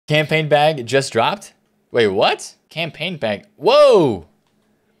Campaign bag just dropped? Wait, what? Campaign bag. Whoa!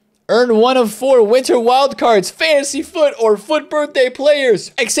 Earn 1 of 4 winter wildcards, fantasy foot or foot birthday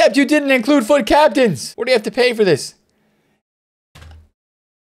players. Except you didn't include foot captains. What do you have to pay for this?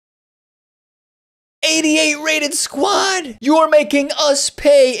 88 rated squad. You're making us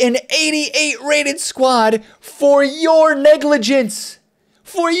pay an 88 rated squad for your negligence.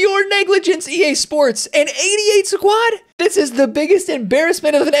 For your negligence, EA Sports. An 88 squad? This is the biggest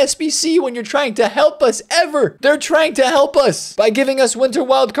embarrassment of an SBC when you're trying to help us ever. They're trying to help us by giving us winter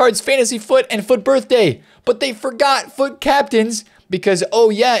wildcards, fantasy foot, and foot birthday. But they forgot foot captains because,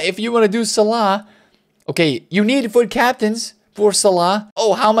 oh yeah, if you want to do Salah, okay, you need foot captains for Salah.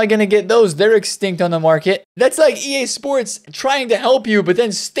 Oh, how am I going to get those? They're extinct on the market. That's like EA Sports trying to help you, but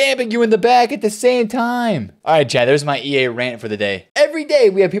then stabbing you in the back at the same time. All right, Chad, there's my EA rant for the day. Every day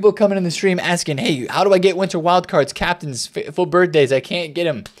we have people coming in the stream asking, hey, how do I get winter wildcards, captains, full birthdays? I can't get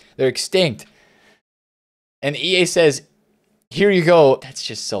them. They're extinct. And EA says, here you go. That's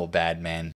just so bad, man.